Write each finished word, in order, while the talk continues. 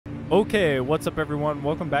Okay, what's up everyone?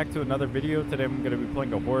 Welcome back to another video. Today I'm going to be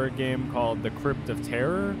playing a horror game called The Crypt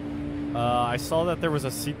Terror. I saw that there was a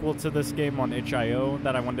sequel to this game on itchio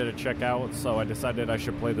that I wanted to check out, so I decided I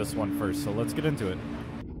should play this one first. So let's get into it.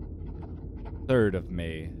 3rd of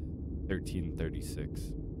May,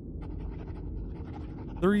 1336.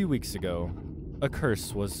 3 weeks ago, a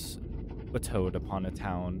curse was bestowed upon a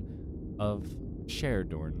town of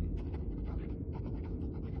Sherdorne.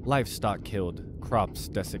 Livestock killed, crops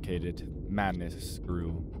desiccated, madness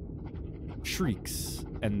grew. Shrieks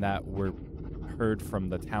and that were heard from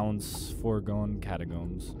the town's foregone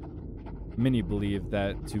catacombs. Many believe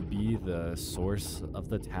that to be the source of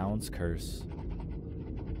the town's curse.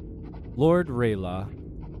 Lord Rayla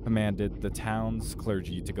commanded the town's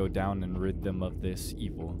clergy to go down and rid them of this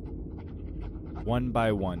evil. One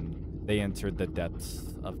by one, they entered the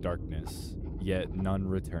depths of darkness, yet none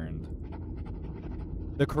returned.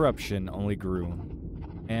 The corruption only grew,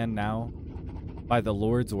 and now, by the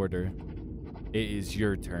Lord's order, it is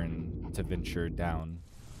your turn to venture down.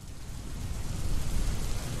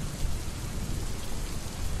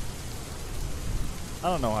 I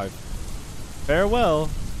don't know how. Farewell.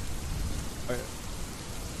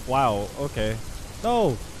 Wow, okay.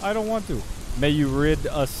 No, I don't want to. May you rid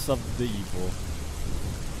us of the evil.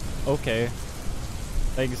 Okay.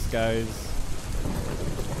 Thanks, guys.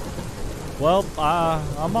 Well,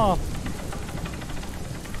 I'm off.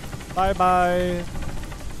 Bye-bye.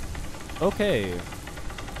 Okay.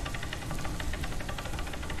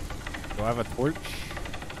 Do I have a torch?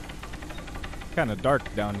 Kind of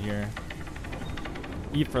dark down here.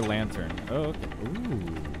 E for lantern. Oh, okay.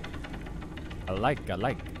 Ooh. I like.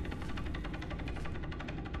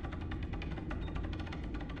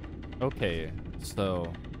 Okay,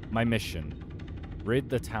 so my mission. Rid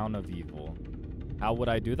the town of evil. How would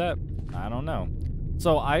I do that? I don't know.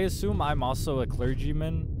 So I assume I'm also a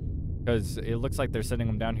clergyman, because it looks like they're sending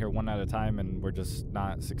them down here one at a time and we're just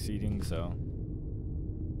not succeeding, so.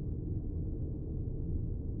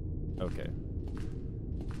 Okay.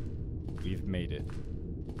 We've made it.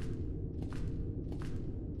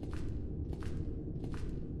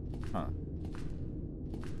 Huh.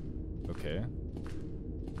 Okay.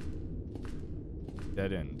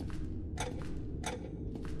 Dead end.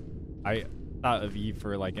 I thought of E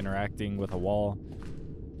for like interacting with a wall.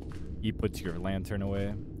 E puts your lantern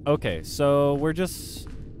away. Okay, so we're just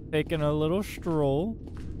taking a little stroll.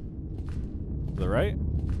 To the right?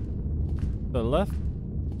 To the left?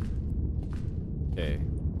 Okay.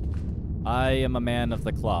 I am a man of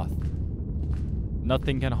the cloth.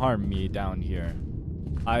 Nothing can harm me down here.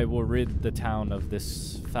 I will rid the town of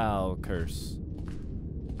this foul curse.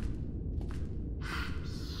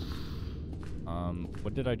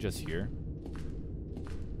 What did I just hear?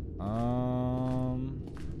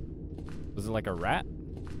 Was it like a rat?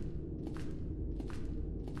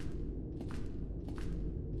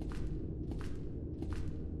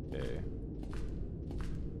 Okay.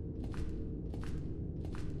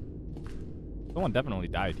 Someone definitely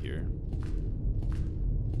died here.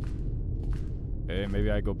 Okay, maybe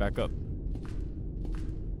I go back up.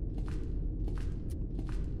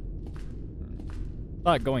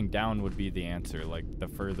 Thought going down would be the answer, like the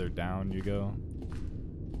further down you go.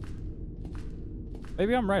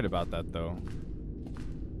 Maybe I'm right about that though.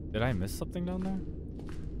 Did I miss something down there?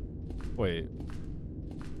 Wait.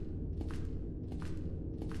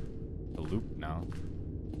 The loop now.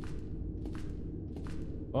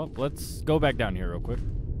 Well, let's go back down here real quick.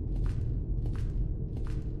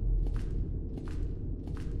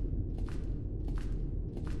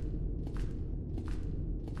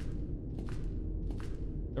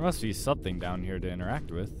 There must be something down here to interact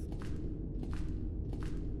with.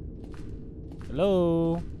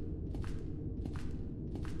 Hello?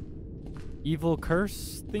 Evil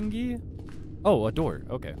curse thingy? Oh, a door.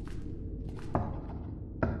 Okay.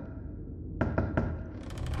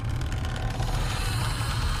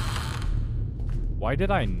 Why did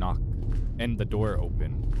I knock and the door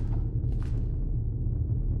open?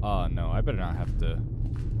 Oh, no. I better not have to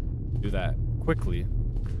do that quickly.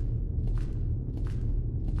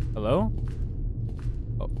 Hello?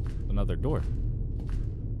 Oh, another door.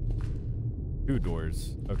 2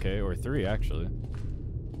 doors. Okay, or 3 actually.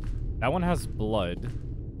 That one has blood.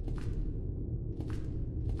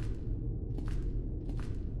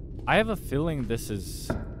 I have a feeling this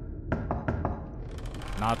is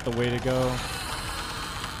not the way to go.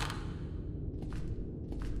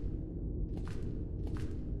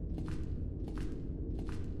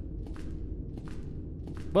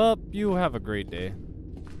 Well, you have a great day.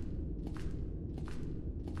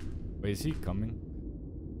 Wait, is he coming?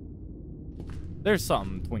 There's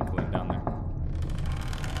something twinkling down there.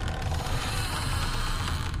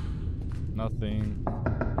 Nothing.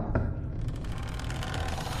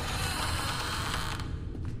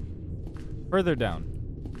 Further down.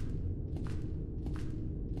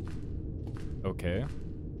 Okay.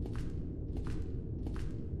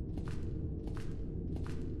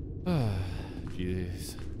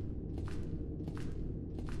 Jeez.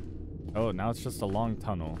 Oh, now it's just a long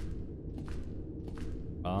tunnel.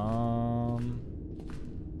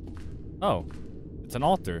 Oh, it's an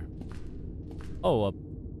altar. Oh, a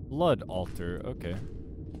blood altar. Okay.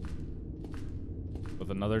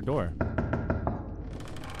 With another door.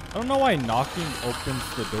 I don't know why knocking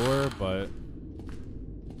opens the door, but...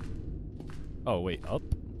 Oh, wait, up?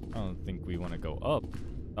 I don't think we want to go up.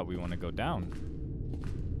 I thought we want to go down.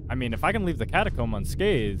 I mean, if I can leave the catacomb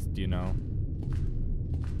unscathed, you know.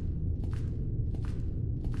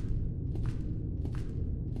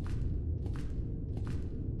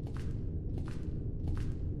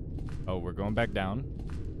 Oh, we're going back down.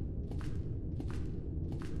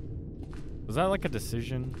 Was that like a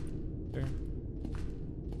decision there?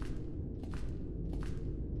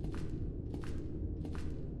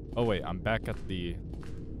 Oh, wait, I'm back at the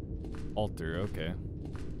altar. Okay.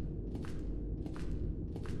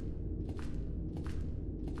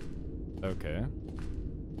 Okay.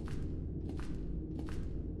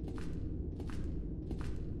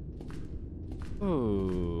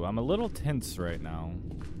 Ooh, I'm a little tense right now.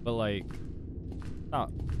 But like, oh.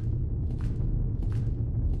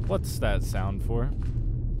 What's that sound for?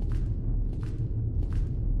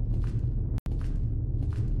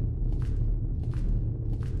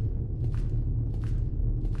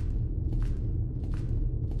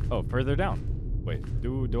 Oh, further down. Wait,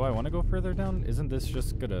 do I want to go further down? Isn't this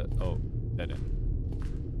just gonna... Oh, dead end.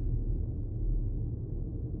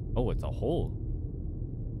 Oh, it's a hole.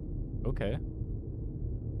 Okay.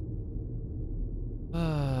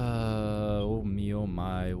 Oh me, oh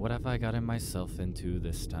my. What have I gotten myself into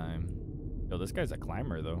this time? Yo, this guy's a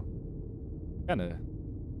climber, though. Kinda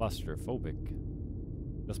claustrophobic.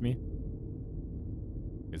 Just me?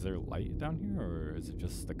 Is there light down here, or is it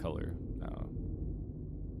just the color? No.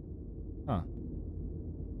 Huh.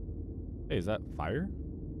 Hey, is that fire?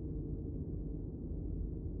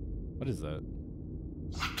 What is that?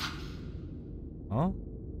 Huh?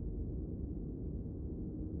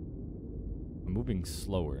 I'm moving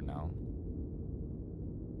slower now.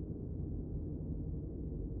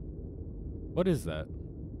 What is that?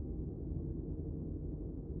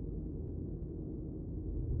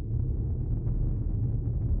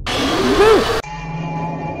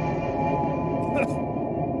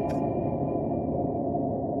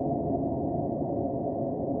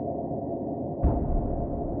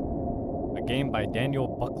 A game by Daniel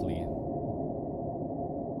Buckley.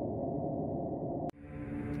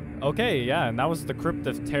 Okay, yeah, and that was the Crypt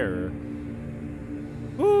of Terror.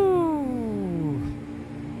 Woo!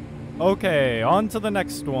 Okay, on to the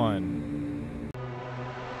next one.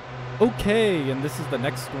 Okay, and this is the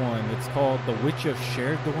next one. It's called The Witch of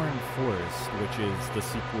Sherdorne Forest, which is the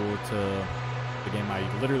sequel to the game I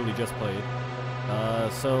literally just played.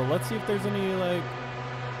 So let's see if there's any, like,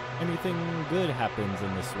 anything good happens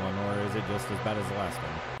in this one, or is it just as bad as the last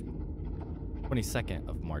one? 22nd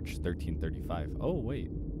of March, 1335. Oh,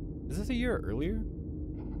 wait. Is this a year earlier?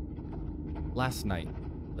 Last night,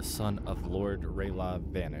 the son of Lord Rayla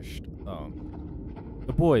vanished. Oh.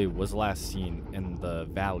 The boy was last seen in the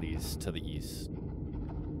valleys to the east.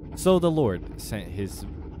 So the Lord sent his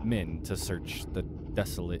men to search the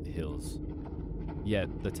desolate hills.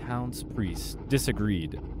 Yet the town's priest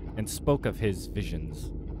disagreed and spoke of his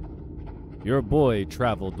visions. Your boy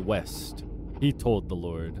traveled west, he told the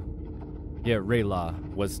Lord. Yet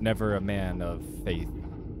Rayla was never a man of faith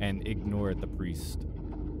and ignored the priest.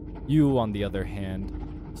 You, on the other hand,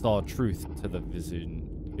 saw truth to the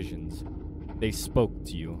visions. They spoke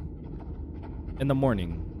to you. In the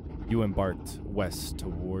morning, you embarked west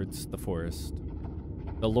towards the forest.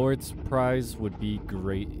 The Lord's prize would be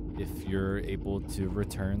great if you're able to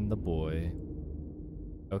return the boy.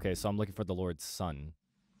 Okay, so I'm looking for the Lord's son.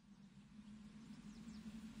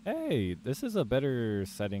 Hey, this is a better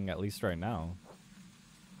setting, at least right now.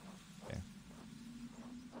 Okay.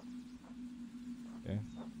 Okay.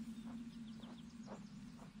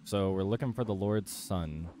 So we're looking for the Lord's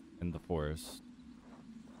son in the forest.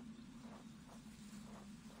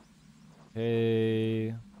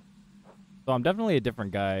 Okay. So I'm definitely a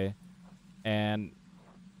different guy, and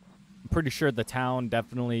I'm pretty sure the town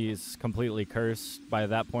definitely is completely cursed by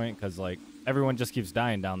that point, because, like, everyone just keeps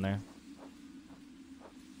dying down there.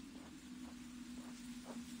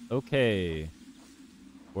 Okay.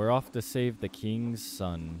 We're off to save the king's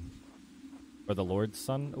son. Or the Lord's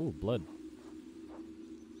son? Ooh, blood.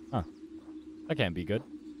 Huh. That can't be good.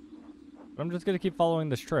 But I'm just gonna keep following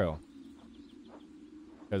this trail.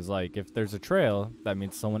 Because, like, if there's a trail, that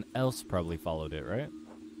means someone else probably followed it, right?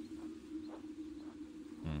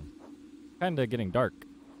 Kinda getting dark.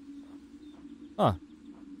 Huh.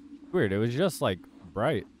 Weird. It was just, like,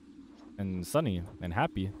 bright and sunny and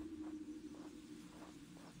happy.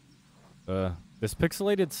 This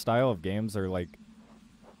pixelated style of games are, like,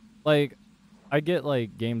 I get,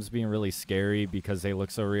 like, games being really scary because they look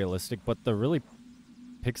so realistic, but the really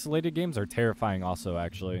pixelated games are terrifying also,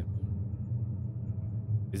 actually.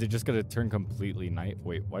 Is it just gonna turn completely night?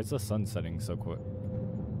 Wait, why is the sun setting so quick?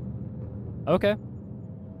 Okay.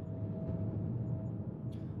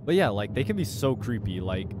 But yeah, like, they can be so creepy,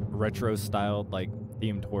 like, retro-styled, like,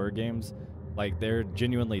 themed horror games. Like, they're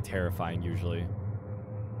genuinely terrifying, usually.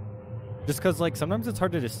 Just because, like, sometimes it's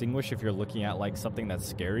hard to distinguish if you're looking at, like, something that's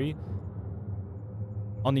scary.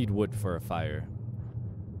 I'll need wood for a fire.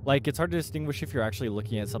 Like, it's hard to distinguish if you're actually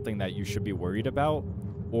looking at something that you should be worried about,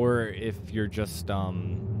 or if you're just,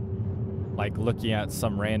 like, looking at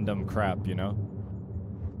some random crap, you know?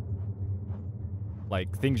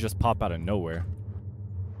 Like, things just pop out of nowhere.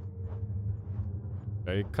 Should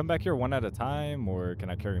I come back here one at a time, or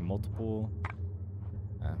can I carry multiple?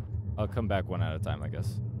 I'll come back one at a time, I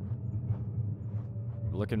guess.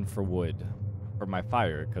 We're looking for wood for my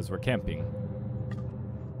fire, because we're camping.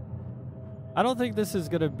 I don't think this is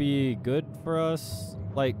going to be good for us.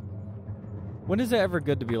 Like, when is it ever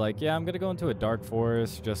good to be like, yeah, I'm going to go into a dark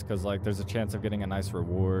forest just because, like, there's a chance of getting a nice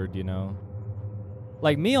reward, you know?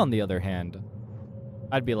 Like, me, on the other hand,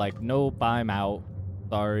 I'd be like, nope, I'm out.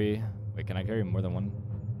 Sorry. Wait, can I carry more than one?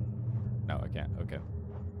 No, I can't. Okay.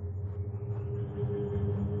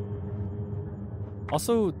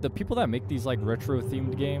 Also, the people that make these, like,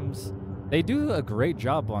 retro-themed games, they do a great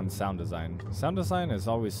job on sound design. Sound design is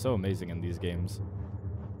always so amazing in these games.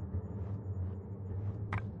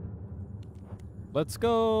 Let's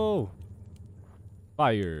go!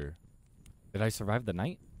 Fire. Did I survive the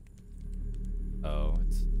night? Oh,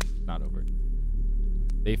 it's not over.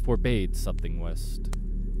 They forbade something west.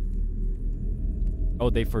 Oh,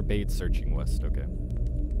 they forbade searching west. Okay.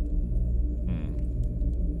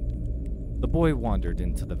 The boy wandered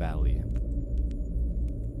into the valley.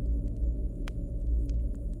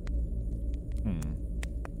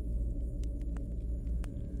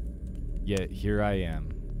 Yet here I am.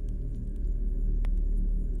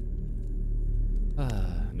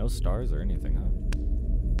 No stars or anything, huh?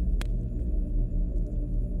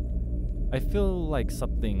 I feel like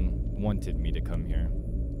something wanted me to come here.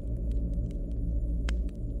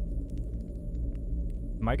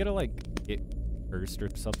 Am I gonna, like, get cursed or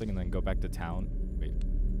something and then go back to town? Wait,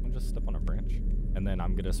 I'm just step on a branch. And then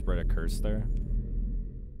I'm gonna spread a curse there?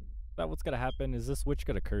 Is that what's gonna happen? Is this witch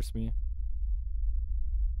gonna curse me?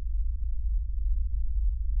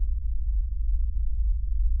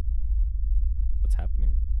 What's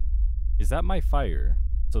happening? Is that my fire?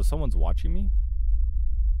 So someone's watching me?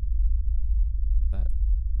 That.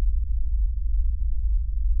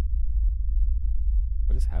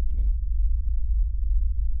 What is happening?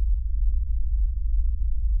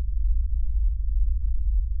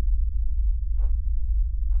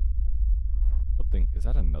 Something. Is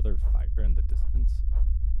that another fire in the distance?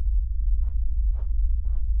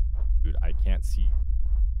 Dude, I can't see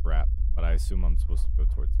crap, but I assume I'm supposed to go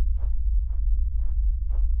towards.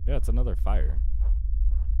 Yeah, it's another fire.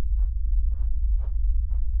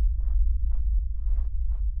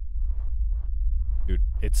 Dude,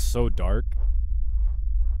 it's so dark.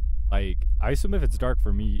 Like, I assume if it's dark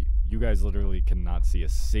for me, you guys literally cannot see a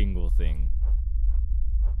single thing.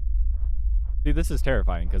 See, this is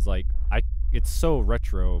terrifying because, like, it's so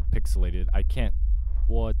retro pixelated. I can't.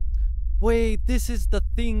 What? Wait, this is the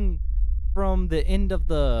thing from the end of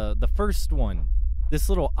the first one. This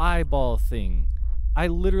little eyeball thing. I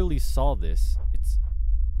literally saw this. It's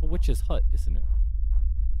a witch's hut, isn't it?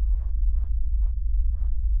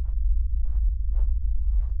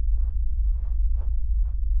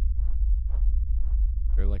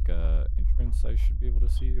 Is there like a entrance I should be able to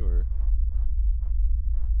see, or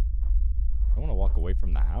I want to walk away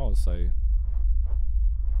from the house. The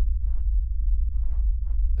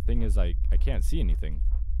thing is, I can't see anything.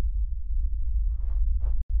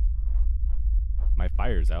 My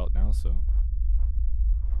fire's out now, so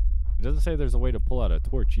it doesn't say there's a way to pull out a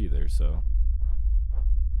torch either, so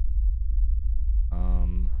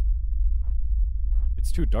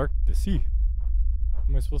it's too dark to see. What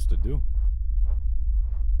am I supposed to do?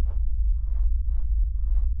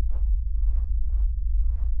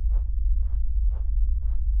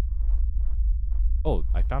 Oh,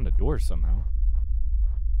 I found a door somehow.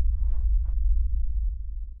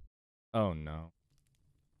 Oh no.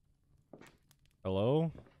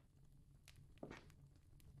 Hello?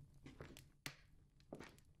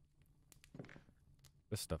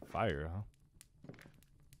 Just a fire, huh?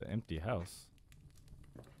 The empty house.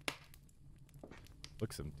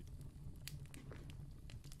 Looks empty.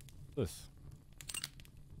 What's this?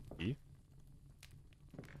 Key?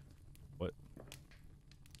 What?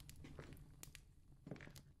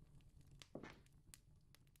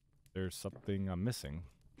 There's something I'm missing.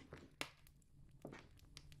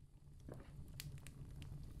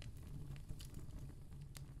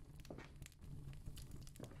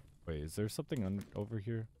 Wait, is there something over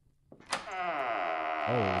here?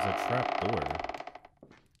 Oh, it was a trap door.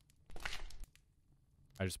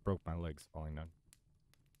 I just broke my legs falling down.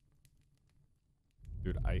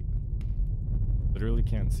 Dude, I literally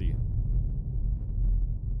can't see.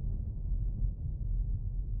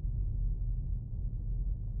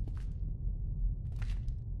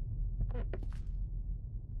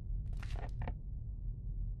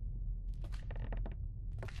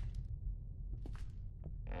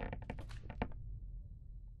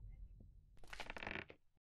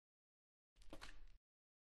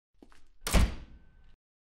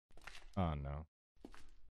 Oh no.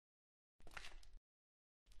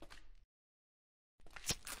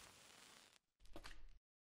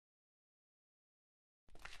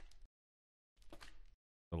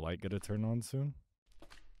 The light gonna turn on soon?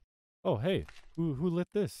 Oh hey, who lit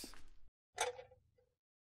this?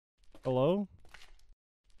 Hello?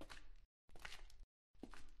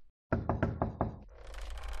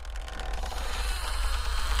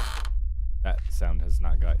 That sound has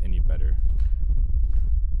not got any better.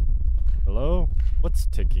 Hello? What's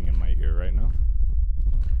ticking in my ear right now?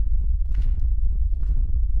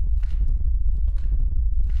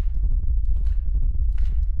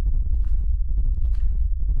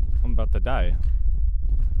 I'm about to die.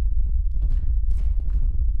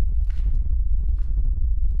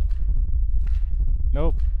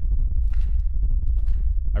 Nope.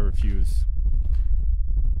 I refuse.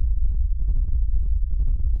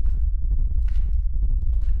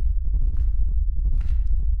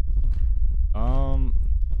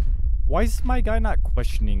 Why is my guy not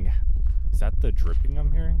questioning? Is that the dripping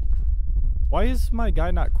I'm hearing? Why is my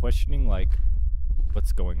guy not questioning, like,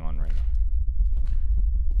 what's going on right now?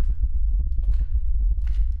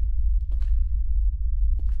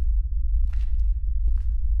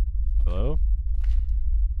 Hello?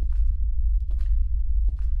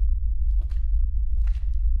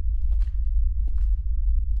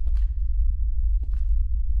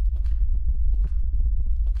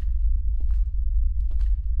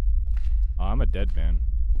 Oh, I'm a dead man.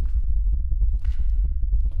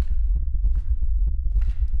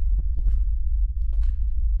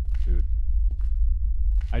 Dude.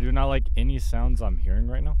 I do not like any sounds I'm hearing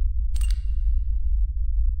right now.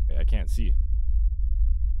 Wait, I can't see.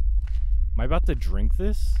 Am I about to drink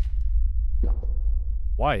this?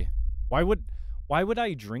 Why? Why would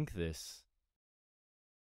I drink this?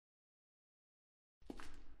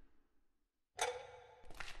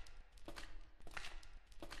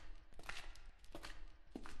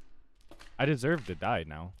 I deserve to die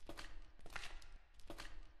now.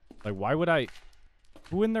 Like, why would I?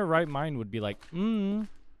 Who in their right mind would be like, Are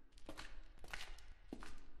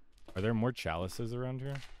there more chalices around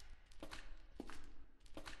here?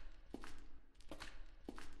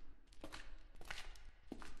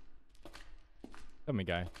 Tell me,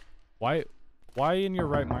 guy. Why in your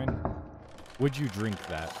right mind would you drink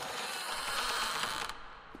that?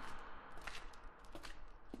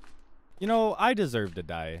 You know, I deserve to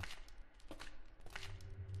die.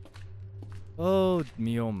 Oh,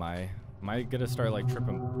 me oh my. Am I gonna start like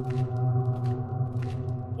tripping?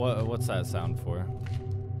 What's that sound for?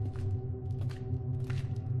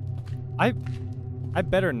 I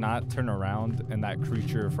better not turn around and that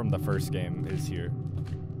creature from the first game is here.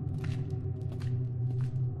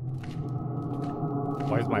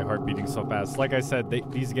 Why is my heart beating so fast? Like I said,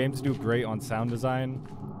 these games do great on sound design.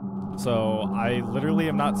 So I literally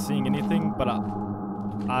am not seeing anything, but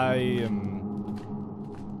I am...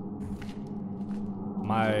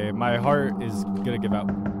 My heart is gonna give out.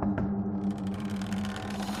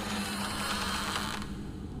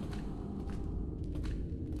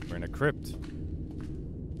 We're in a crypt.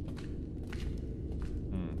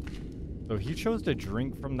 So he chose to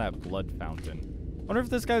drink from that blood fountain. I wonder if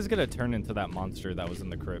this guy's gonna turn into that monster that was in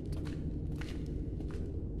the crypt.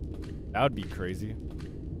 That would be crazy.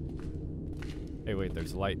 Hey, wait,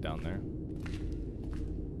 there's light down there.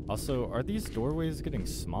 Also, are these doorways getting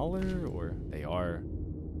smaller, or they are?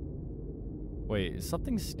 Wait, is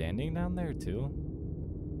something standing down there too?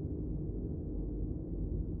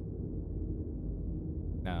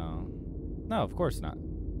 No, of course not.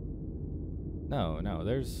 No,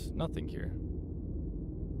 there's nothing here.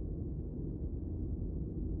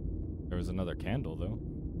 There was another candle, though.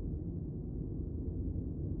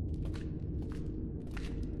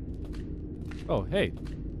 Oh, hey.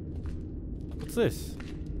 What's this?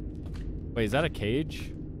 Wait, is that a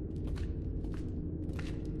cage?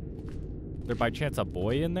 Is there by chance a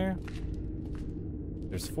boy in there?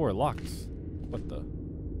 There's 4 locks. What the?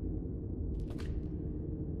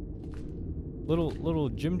 Little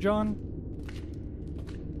Jim John?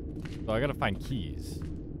 So I gotta find keys.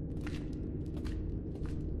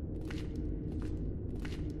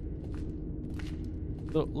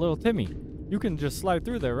 Little Timmy, you can just slide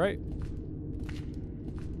through there, right?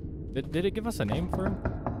 Did it give us a name for him?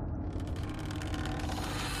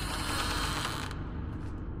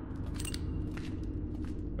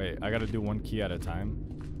 Wait, I gotta do 1 key at a time.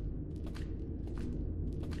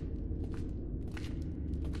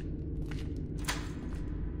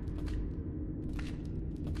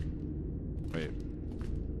 Wait.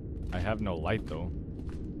 I have no light, though.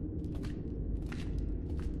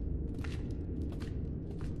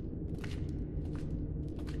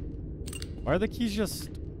 Why are the keys just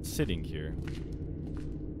sitting here?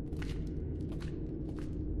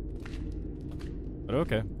 But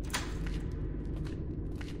okay.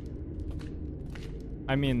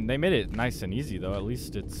 I mean, they made it nice and easy, though. At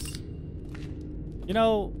least it's... You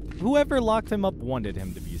know, whoever locked him up wanted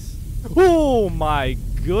him to be... Oh, my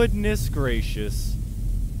goodness gracious.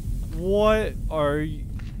 What are you...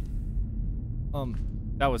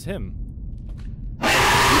 That was him.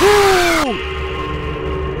 Woo!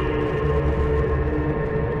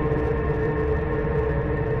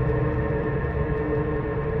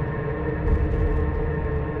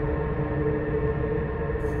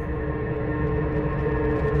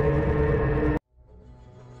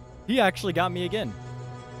 He actually got me again.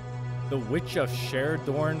 The Witch of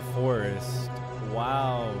Sherdorne Forest.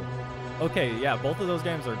 Wow. Okay, yeah, both of those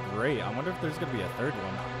games are great. I wonder if there's going to be a third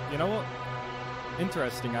one. You know what?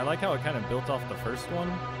 Interesting. I like how it kind of built off the first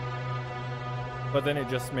one. But then it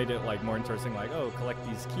just made it like more interesting. Like, oh, collect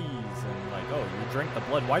these keys. And like, oh, you drank the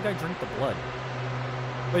blood. Why did I drink the blood?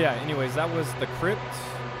 But yeah, anyways, that was the Crypt,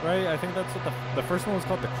 right? I think that's what the first one was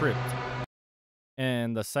called, the Crypt.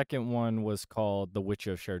 And the second one was called The Witch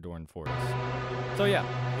of Sherdorne Forest. So yeah,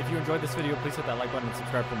 if you enjoyed this video, please hit that like button and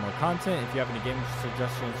subscribe for more content. If you have any gaming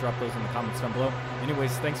suggestions, drop those in the comments down below.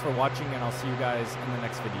 Anyways, thanks for watching, and I'll see you guys in the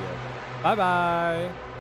next video. Bye-bye!